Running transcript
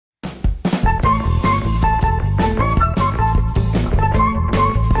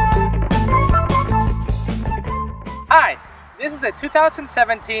This is a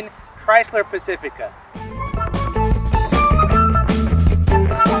 2017 Chrysler Pacifica.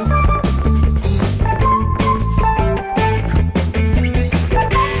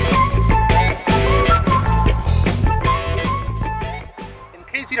 In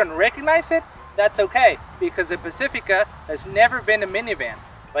case you don't recognize it, that's okay, because the Pacifica has never been a minivan,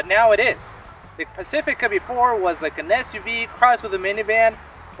 but now it is. The Pacifica before was like an SUV crossed with a minivan,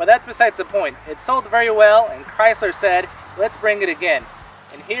 but that's besides the point. It sold very well, and Chrysler said, let's bring it again.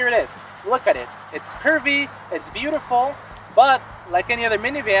 And here it is. Look at it. It's curvy, it's beautiful, but like any other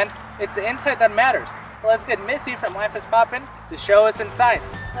minivan, it's the inside that matters. So let's get Missy from Life is Poppin' to show us inside.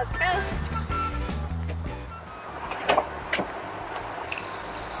 Let's go.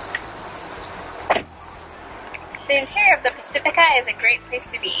 The interior of the Pacifica is a great place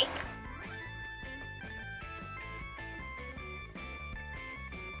to be.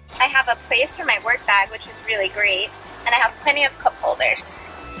 I have a place for my work bag, which is really great, and I have plenty of cup holders.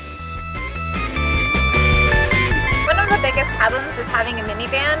 One of the biggest problems with having a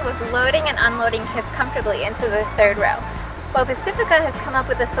minivan was loading and unloading kids comfortably into the third row. Well, Pacifica has come up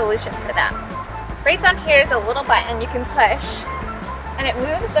with a solution for that. Right down here is a little button you can push, and it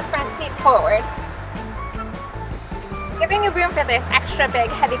moves the front seat forward, giving you room for this extra big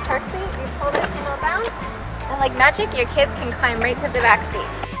heavy car seat. You pull this handle down, and like magic, your kids can climb right to the back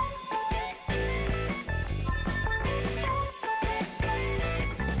seat.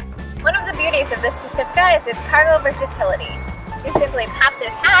 One of the beauties of this Pacifica is its cargo versatility. You simply pop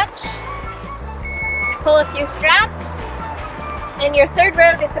this hatch, pull a few straps, and your third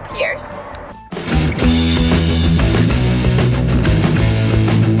row disappears.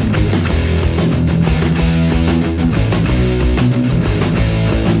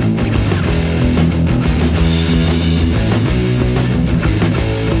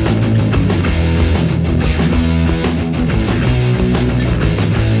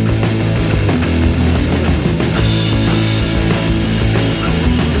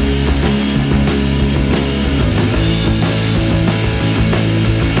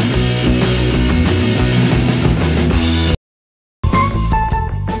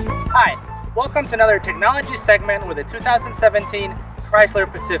 Welcome to another technology segment with the 2017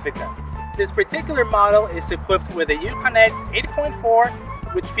 Chrysler Pacifica. This particular model is equipped with a Uconnect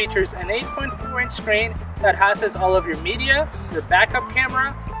 8.4, which features an 8.4-inch screen that houses all of your media, your backup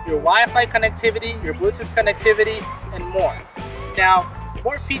camera, your Wi-Fi connectivity, your Bluetooth connectivity, and more. Now,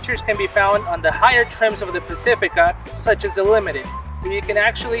 more features can be found on the higher trims of the Pacifica, such as the Limited, where you can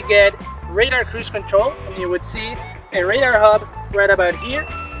actually get radar cruise control, and you would see a radar hub right about here.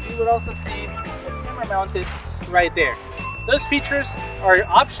 You would also see a camera mounted right there. Those features are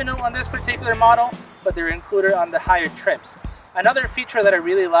optional on this particular model, but they're included on the higher trims. Another feature that I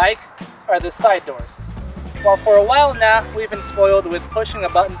really like are the side doors. Well, for a while now, we've been spoiled with pushing a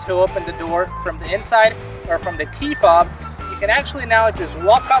button to open the door from the inside or from the key fob. You can actually now just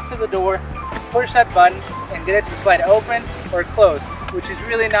walk up to the door, push that button, and get it to slide open or closed, which is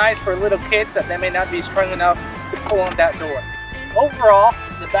really nice for little kids that they may not be strong enough to pull on that door. Overall,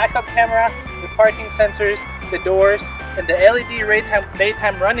 the backup camera, the parking sensors, the doors, and the LED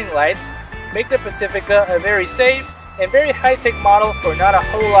daytime running lights make the Pacifica a very safe and very high-tech model for not a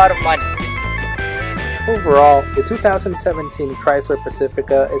whole lot of money. Overall, the 2017 Chrysler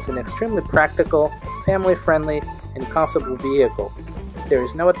Pacifica is an extremely practical, family-friendly, and comfortable vehicle. There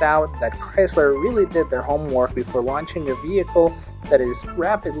is no doubt that Chrysler really did their homework before launching a vehicle that is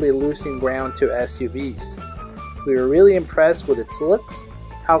rapidly losing ground to SUVs. We were really impressed with its looks,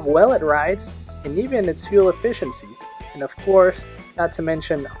 how well it rides, and even its fuel efficiency, and of course, not to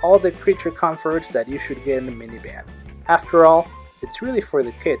mention all the creature comforts that you should get in a minivan. After all, it's really for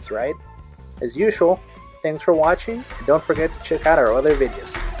the kids, right? As usual, thanks for watching, and don't forget to check out our other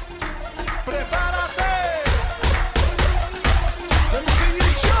videos.